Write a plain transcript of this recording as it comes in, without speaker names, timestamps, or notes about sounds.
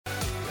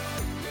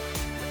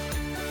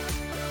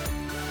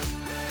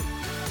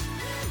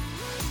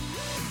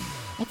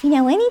If you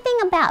know anything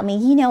about me,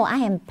 you know I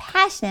am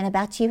passionate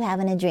about you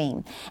having a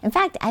dream. In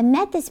fact, I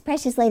met this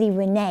precious lady,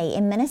 Renee,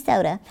 in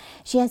Minnesota.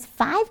 She has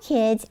 5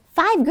 kids,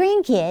 5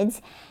 grandkids.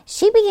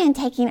 She began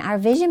taking our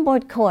vision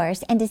board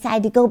course and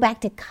decided to go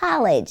back to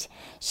college.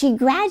 She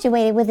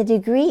graduated with a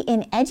degree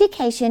in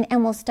education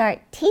and will start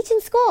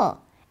teaching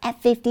school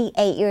at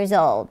 58 years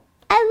old.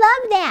 I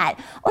love that.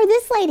 Or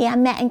this lady I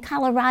met in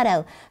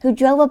Colorado who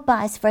drove a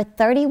bus for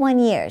 31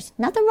 years.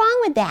 Nothing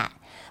wrong with that.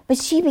 But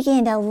she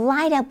began to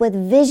light up with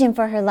vision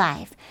for her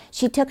life.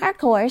 She took our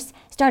course,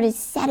 started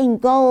setting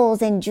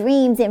goals and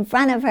dreams in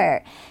front of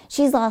her.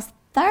 She's lost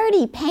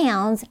 30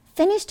 pounds,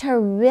 finished her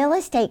real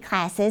estate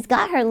classes,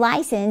 got her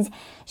license.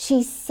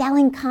 She's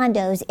selling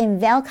condos in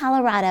Vail,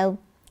 Colorado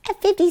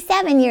at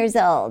 57 years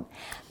old.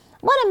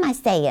 What am I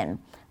saying?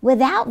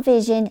 Without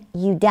vision,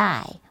 you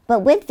die.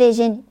 But with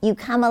vision, you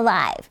come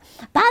alive.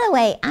 By the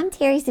way, I'm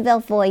Terry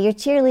Seville Foy, your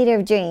cheerleader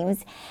of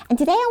dreams. And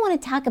today I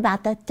want to talk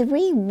about the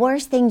 3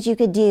 worst things you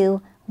could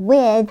do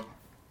with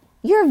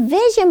your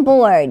vision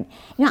board.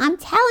 You know, I'm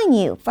telling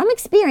you from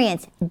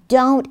experience,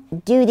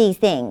 don't do these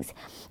things.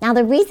 Now,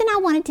 the reason I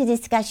wanted to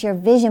discuss your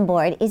vision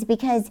board is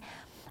because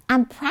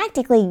I'm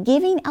practically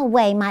giving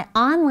away my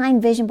online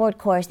vision board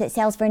course that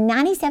sells for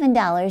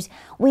 $97.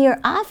 We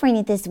are offering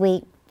it this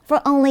week for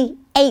only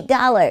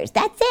 $8.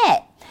 That's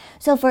it.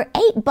 So for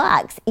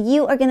 $8,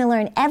 you are going to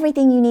learn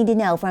everything you need to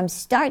know from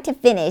start to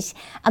finish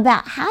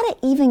about how to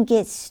even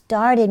get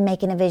started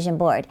making a vision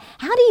board.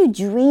 How do you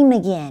dream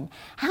again?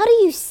 How do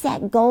you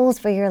set goals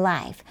for your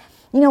life?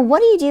 You know, what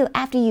do you do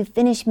after you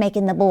finish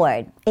making the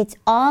board? It's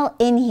all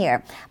in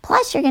here.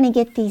 Plus, you're going to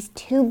get these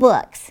 2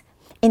 books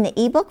in the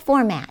ebook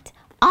format.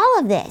 All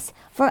of this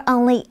for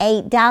only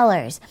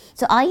 $8.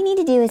 So all you need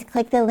to do is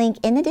click the link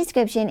in the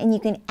description and you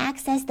can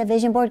access the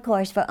vision board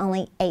course for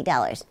only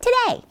 $8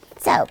 today.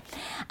 So,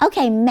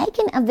 okay,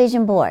 making a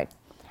vision board.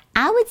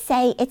 I would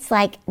say it's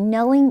like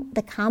knowing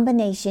the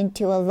combination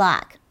to a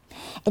lock.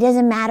 It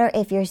doesn't matter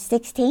if you're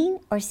 16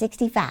 or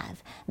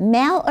 65,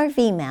 male or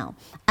female,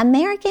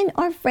 American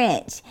or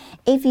French.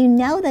 If you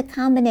know the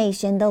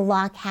combination, the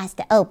lock has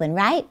to open,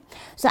 right?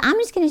 So I'm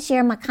just going to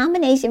share my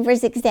combination for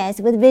success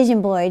with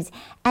vision boards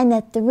and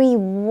the 3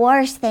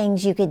 worst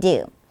things you could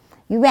do.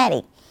 You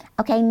ready?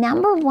 Okay,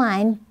 number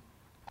 1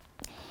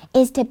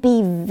 is to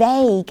be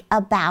vague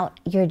about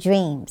your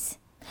dreams.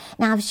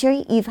 Now, I'm sure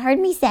you've heard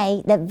me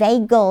say that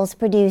vague goals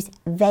produce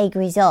vague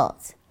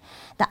results.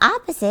 The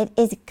opposite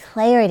is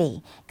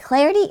clarity.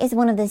 Clarity is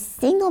one of the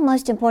single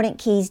most important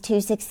keys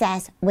to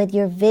success with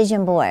your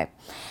vision board.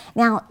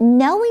 Now,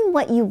 knowing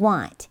what you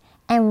want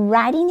and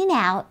writing it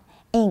out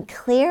in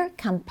clear,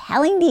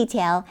 compelling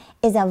detail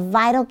is a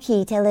vital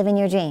key to living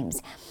your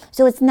dreams.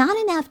 So it's not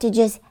enough to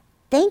just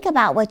think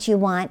about what you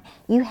want.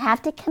 You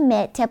have to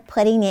commit to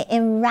putting it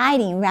in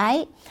writing,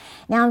 right?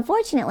 Now,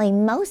 unfortunately,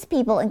 most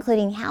people,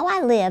 including how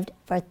I lived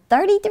for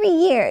 33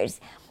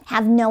 years,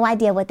 have no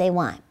idea what they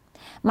want.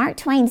 Mark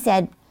Twain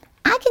said,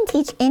 I can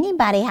teach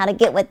anybody how to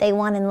get what they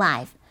want in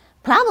life.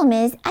 Problem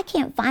is, I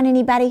can't find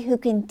anybody who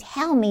can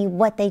tell me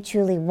what they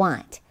truly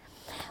want.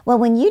 Well,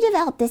 when you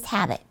develop this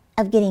habit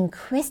of getting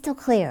crystal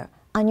clear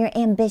on your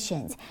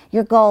ambitions,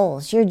 your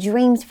goals, your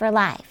dreams for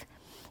life,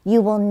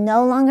 you will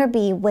no longer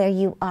be where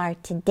you are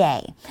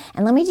today.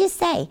 And let me just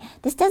say,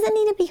 this doesn't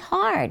need to be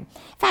hard.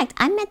 In fact,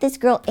 I met this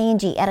girl,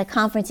 Angie, at a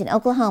conference in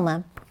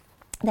Oklahoma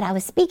that I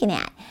was speaking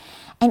at.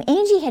 And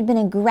Angie had been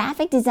a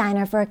graphic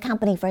designer for a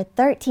company for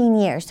 13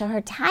 years, so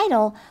her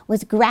title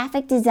was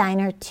Graphic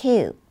Designer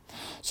 2.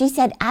 She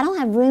said, I don't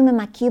have room in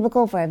my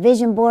cubicle for a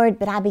vision board,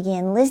 but I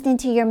began listening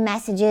to your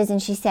messages, and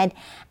she said,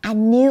 I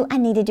knew I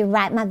needed to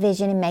write my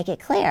vision and make it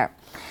clear.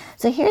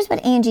 So here's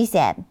what Angie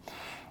said.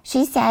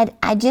 She said,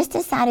 I just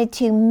decided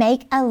to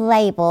make a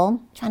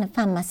label, trying to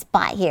find my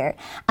spot here.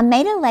 I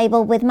made a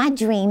label with my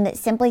dream that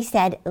simply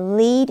said,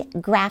 Lead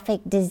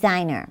Graphic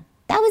Designer.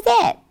 That was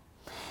it.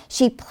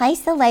 She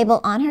placed the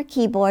label on her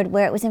keyboard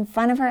where it was in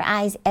front of her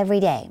eyes every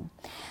day.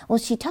 Well,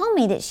 she told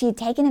me that she had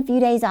taken a few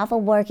days off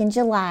of work in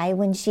July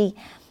when she,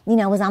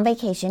 was on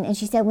vacation. And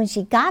she said when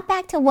she got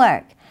back to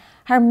work,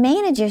 her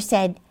manager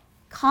said,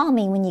 call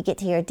me when you get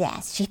to your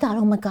desk. She thought,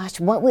 oh my gosh,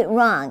 what went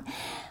wrong?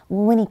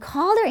 When he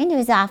called her into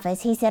his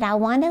office, he said, I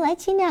wanted to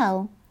let you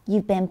know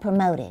you've been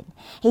promoted.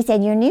 He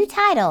said, your new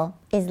title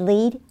is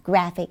Lead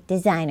Graphic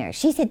Designer.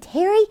 She said,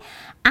 Terry,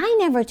 I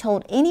never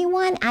told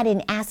anyone. I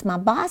didn't ask my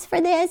boss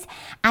for this.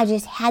 I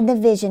just had the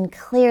vision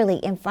clearly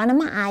in front of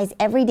my eyes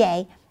every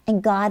day,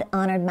 and God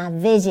honored my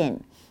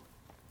vision.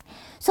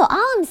 So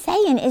all I'm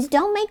saying is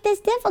don't make this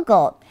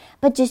difficult,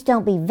 but just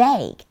don't be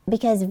vague,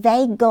 because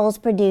vague goals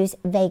produce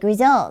vague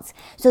results.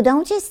 So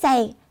don't just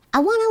say, I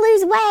want to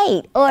lose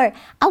weight, or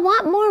I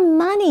want more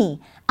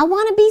money. I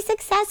want to be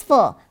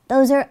successful.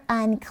 Those are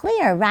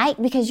unclear,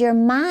 right? Because your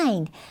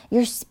mind,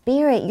 your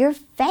spirit, your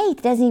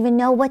faith doesn't even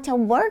know what to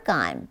work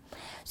on.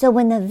 So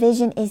when the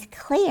vision is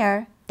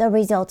clear, the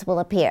results will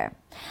appear.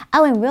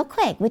 Oh, and real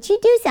quick, would you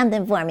do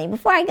something for me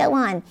before I go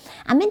on?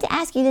 I meant to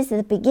ask you this at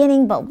the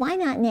beginning, but why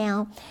not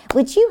now?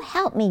 Would you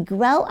help me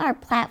grow our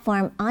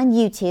platform on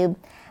YouTube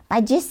by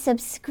just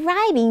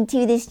subscribing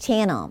to this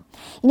channel.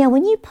 You know,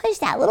 when you push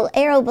that little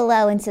arrow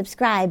below and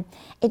subscribe,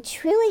 it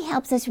truly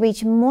helps us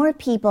reach more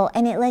people,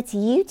 and it lets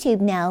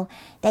YouTube know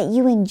that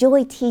you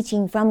enjoy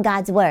teaching from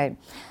God's Word.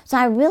 So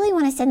I really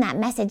want to send that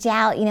message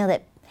out, you know,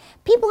 that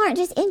people aren't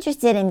just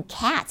interested in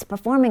cats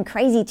performing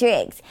crazy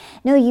tricks.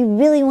 No, you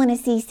really want to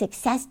see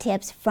success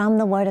tips from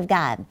the Word of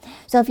God.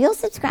 So if you'll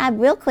subscribe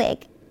real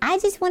quick, I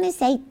just want to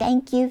say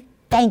thank you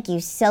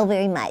so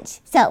very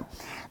much. So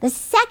the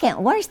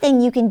second worst thing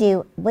you can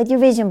do with your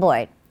vision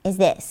board is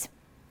this.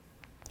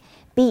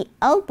 Be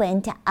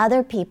open to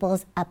other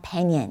people's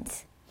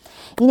opinions.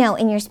 You know,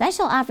 in your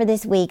special offer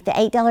this week, the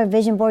 $8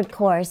 vision board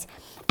course,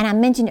 and I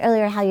mentioned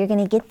earlier how you're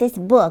going to get this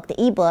book,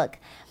 the ebook,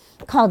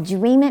 called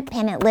Dream It,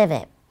 Pen It, Live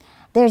It.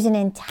 There's an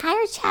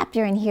entire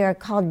chapter in here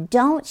called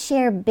Don't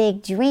Share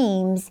Big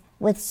Dreams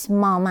with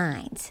Small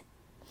Minds.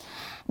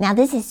 Now,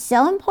 this is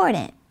so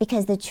important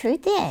because the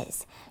truth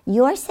is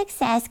your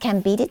success can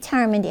be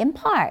determined in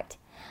part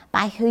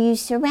by who you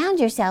surround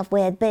yourself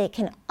with, but it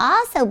can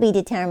also be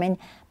determined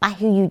by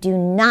who you do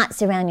not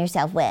surround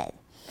yourself with.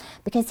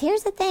 Because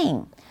here's the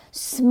thing,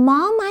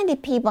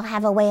 small-minded people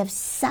have a way of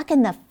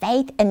sucking the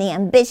faith and the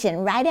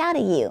ambition right out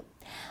of you.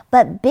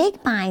 But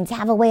big minds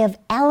have a way of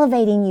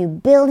elevating you,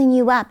 building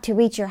you up to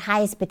reach your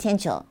highest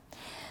potential.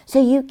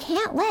 So you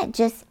can't let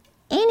just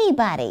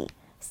anybody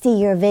see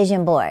your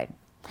vision board.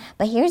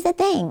 But here's the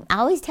thing, I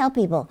always tell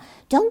people,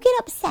 don't get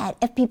upset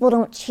if people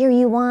don't cheer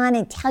you on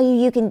and tell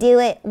you can do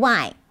it.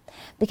 Why?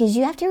 Because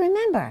you have to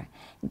remember,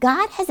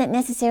 God hasn't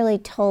necessarily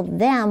told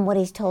them what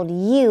He's told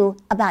you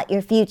about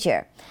your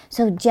future.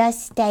 So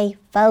just stay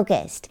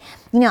focused.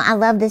 You know, I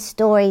love this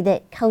story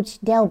that Coach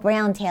Dale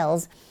Brown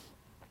tells.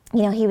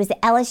 You know, he was the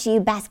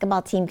LSU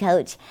basketball team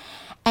coach,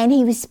 and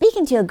he was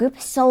speaking to a group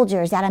of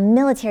soldiers at a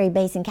military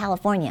base in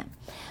California.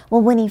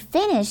 Well, when he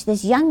finished,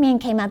 this young man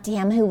came up to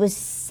him who was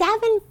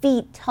 7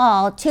 feet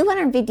tall,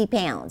 250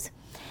 pounds.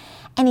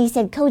 And he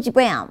said, Coach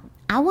Brown,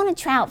 I want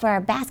to try out for our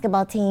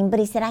basketball team, but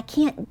he said, I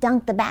can't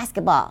dunk the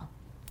basketball.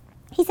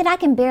 He said, I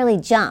can barely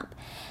jump.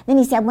 Then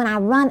he said, when I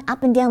run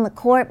up and down the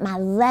court, my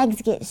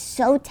legs get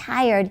so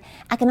tired,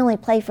 I can only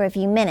play for a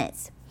few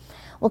minutes.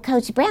 Well,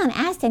 Coach Brown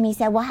asked him, he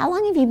said, well, how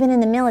long have you been in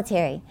the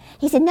military?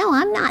 He said, no,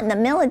 I'm not in the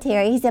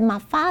military. He said, my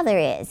father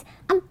is.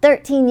 I'm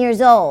 13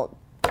 years old.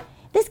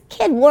 This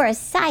kid wore a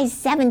size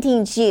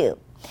 17 shoe.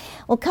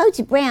 Well,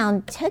 Coach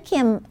Brown took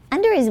him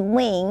under his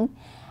wing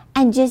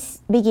and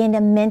just began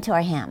to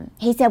mentor him.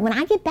 He said, when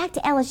I get back to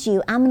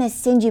LSU, I'm going to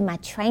send you my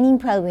training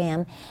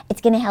program.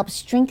 It's going to help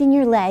strengthen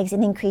your legs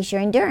and increase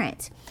your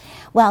endurance.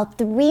 Well,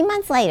 3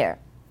 months later,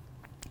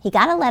 he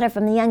got a letter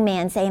from the young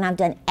man saying, I've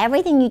done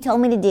everything you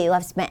told me to do.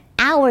 I've spent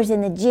hours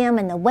in the gym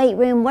and the weight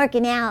room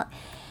working out.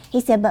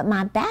 He said, but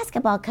my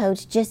basketball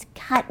coach just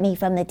cut me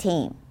from the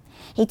team.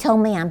 He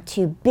told me I'm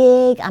too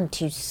big, I'm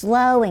too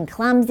slow and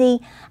clumsy.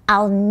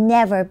 I'll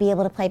never be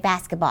able to play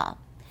basketball.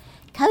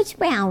 Coach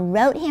Brown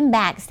wrote him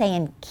back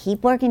saying,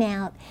 keep working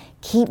out,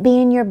 keep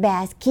being your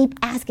best, keep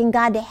asking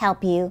God to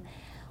help you.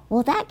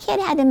 Well, that kid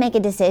had to make a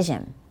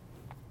decision.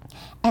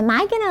 Am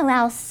I going to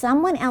allow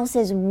someone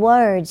else's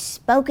words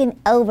spoken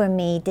over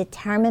me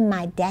determine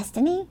my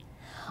destiny?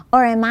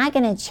 Or am I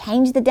going to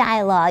change the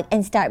dialogue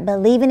and start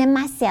believing in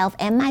myself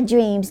and my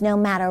dreams no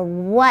matter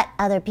what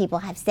other people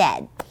have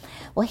said?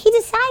 Well, he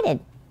decided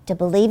to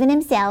believe in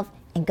himself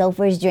and go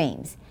for his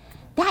dreams.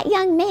 That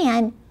young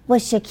man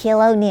was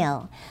Shaquille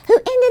O'Neal, who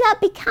ended up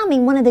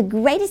becoming one of the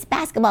greatest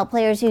basketball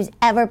players who's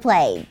ever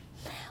played.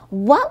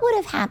 What would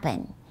have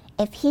happened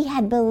if he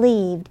had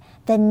believed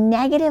the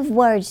negative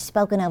words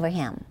spoken over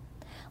him?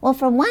 Well,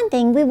 for one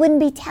thing, we wouldn't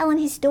be telling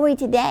his story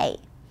today.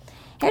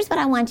 Here's what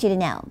I want you to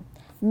know.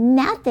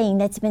 Nothing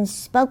that's been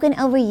spoken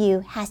over you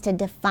has to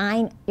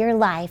define your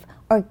life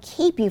or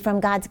keep you from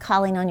God's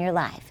calling on your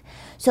life.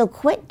 So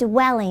quit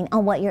dwelling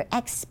on what your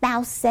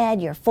ex-spouse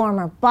said, your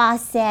former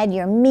boss said,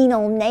 your mean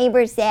old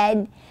neighbor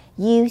said.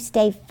 You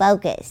stay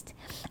focused.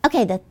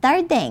 Okay, the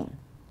third thing,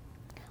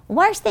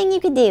 worst thing you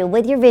could do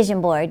with your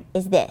vision board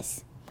is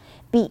this.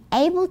 Be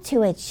able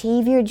to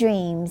achieve your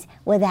dreams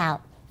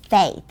without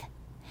faith.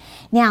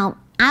 Now,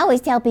 I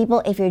always tell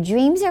people if your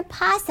dreams are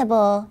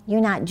possible,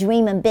 you're not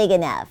dreaming big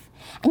enough.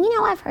 And you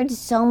know, I've heard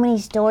so many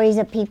stories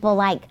of people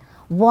like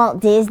Walt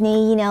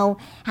Disney, you know,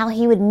 how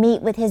he would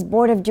meet with his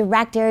board of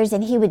directors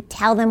and he would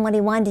tell them what he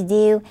wanted to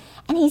do.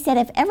 And he said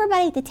if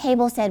everybody at the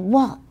table said,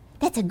 Walt,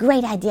 that's a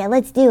great idea,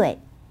 let's do it,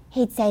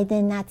 he'd say,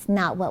 then that's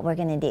not what we're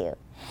going to do.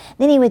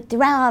 Then he would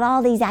throw out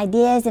all these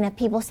ideas, and if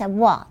people said,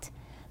 Walt,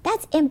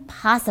 that's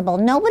impossible,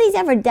 nobody's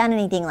ever done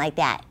anything like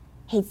that,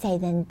 he'd say,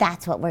 then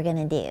that's what we're going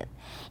to do.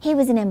 He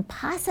was an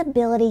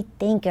impossibility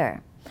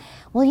thinker.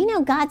 Well, you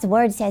know, God's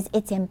word says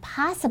it's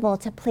impossible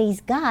to please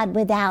God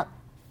without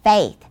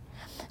faith.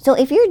 So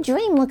if your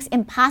dream looks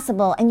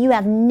impossible and you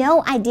have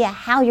no idea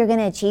how you're going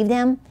to achieve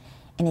them,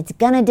 and it's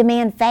going to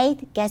demand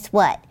faith, guess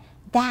what?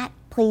 That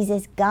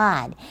pleases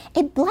God.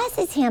 It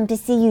blesses Him to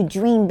see you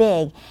dream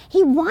big.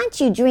 He wants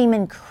you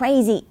dreaming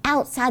crazy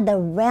outside the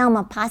realm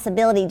of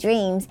possibility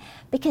dreams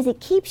because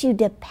it keeps you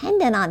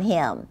dependent on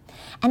Him.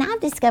 And I've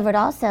discovered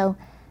also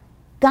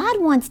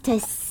God wants to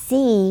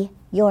see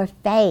your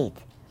faith.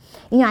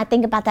 I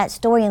think about that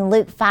story in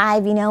Luke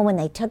 5, when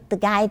they took the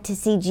guy to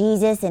see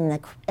Jesus and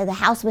the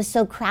house was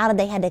so crowded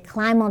they had to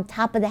climb on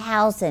top of the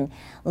house and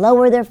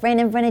lower their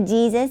friend in front of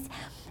Jesus.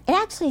 It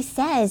actually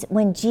says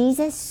when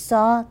Jesus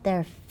saw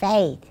their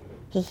faith,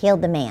 he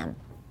healed the man.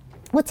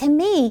 Well, to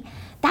me,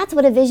 that's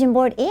what a vision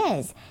board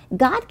is.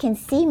 God can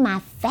see my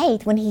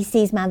faith when he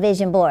sees my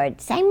vision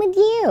board. Same with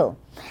you.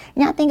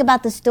 Now think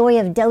about the story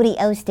of Dodie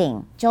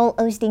Osteen, Joel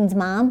Osteen's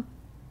mom.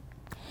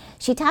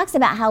 She talks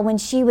about how when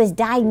she was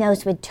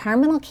diagnosed with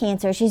terminal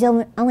cancer, she's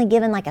only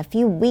given like a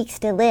few weeks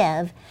to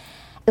live.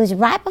 It was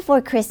right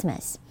before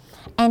Christmas.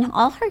 And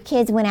all her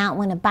kids went out and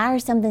wanted to buy her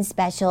something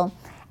special.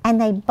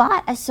 And they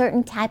bought a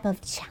certain type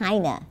of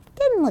china.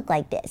 Didn't look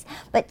like this,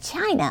 but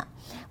china.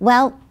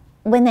 Well,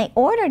 when they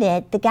ordered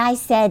it, the guy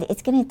said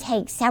it's going to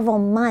take several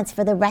months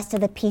for the rest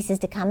of the pieces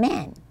to come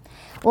in.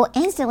 Well,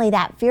 instantly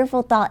that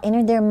fearful thought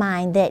entered their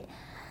mind that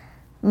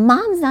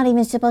Mom's not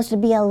even supposed to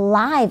be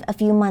alive a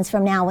few months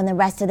from now when the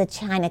rest of the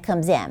china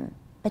comes in.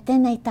 But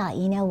then they thought,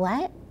 you know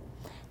what?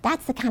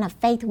 That's the kind of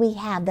faith we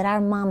have, that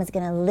our mom is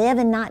going to live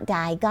and not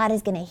die. God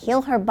is going to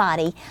heal her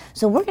body.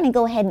 So we're going to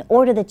go ahead and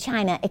order the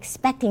china,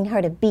 expecting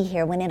her to be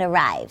here when it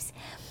arrives.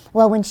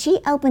 Well, when she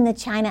opened the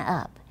china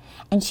up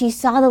and she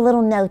saw the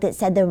little note that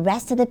said the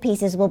rest of the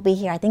pieces will be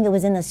here, I think it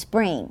was in the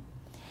spring.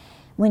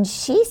 When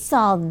she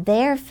saw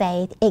their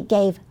faith, it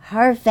gave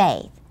her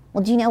faith.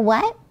 Well, do you know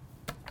what?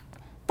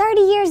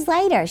 30 years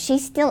later,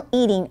 she's still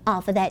eating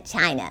off of that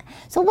china.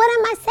 So what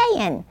am I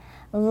saying?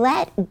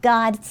 Let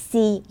God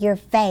see your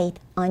faith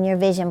on your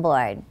vision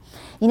board.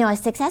 A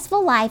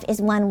successful life is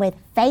one with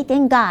faith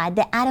in God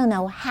that I don't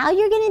know how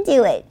you're going to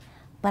do it,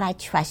 but I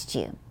trust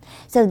you.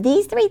 So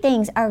these 3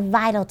 things are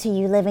vital to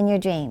you living your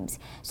dreams.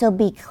 So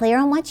be clear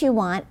on what you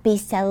want, be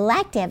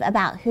selective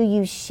about who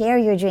you share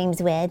your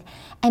dreams with,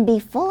 and be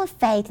full of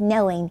faith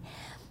knowing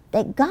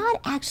that God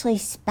actually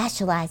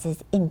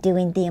specializes in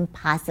doing the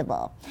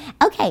impossible.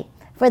 Okay,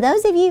 for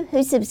those of you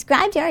who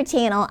subscribe to our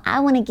channel,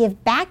 I want to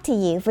give back to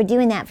you for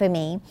doing that for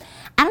me.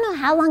 I don't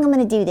know how long I'm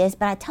going to do this,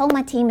 but I told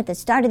my team at the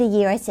start of the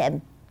year, I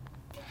said,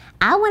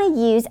 I want to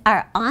use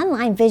our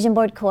online vision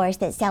board course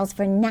that sells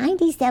for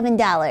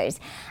 $97.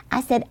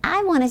 I said,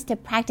 I want us to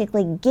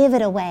practically give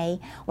it away.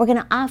 We're going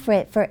to offer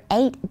it for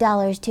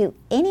 $8 to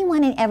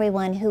anyone and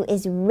everyone who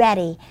is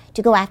ready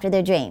to go after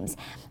their dreams.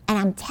 And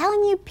I'm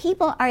telling you,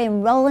 people are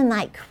enrolling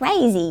like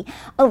crazy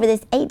over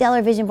this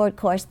 $8 vision board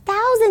course,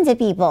 thousands of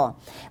people,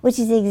 which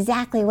is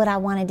exactly what I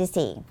wanted to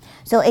see.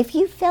 So if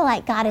you feel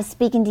like God is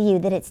speaking to you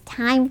that it's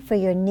time for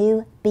your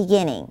new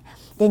beginning,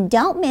 then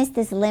don't miss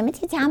this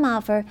limited time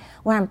offer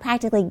where I'm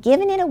practically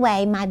giving it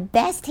away, my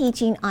best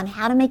teaching on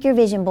how to make your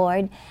vision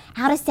board,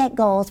 how to set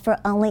goals for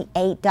only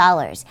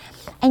 $8.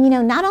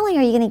 And not only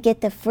are you going to get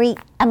the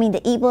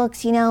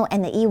ebooks,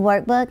 and the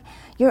e-workbook,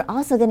 you're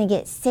also going to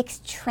get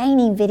 6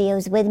 training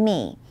videos with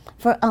me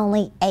for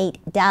only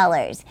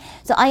 $8.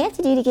 So all you have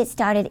to do to get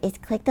started is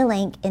click the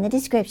link in the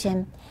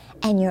description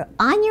and you're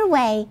on your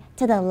way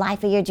to the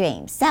life of your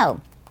dreams.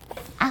 So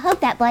I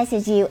hope that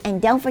blesses you,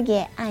 and don't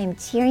forget, I am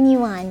cheering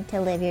you on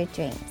to live your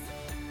dreams.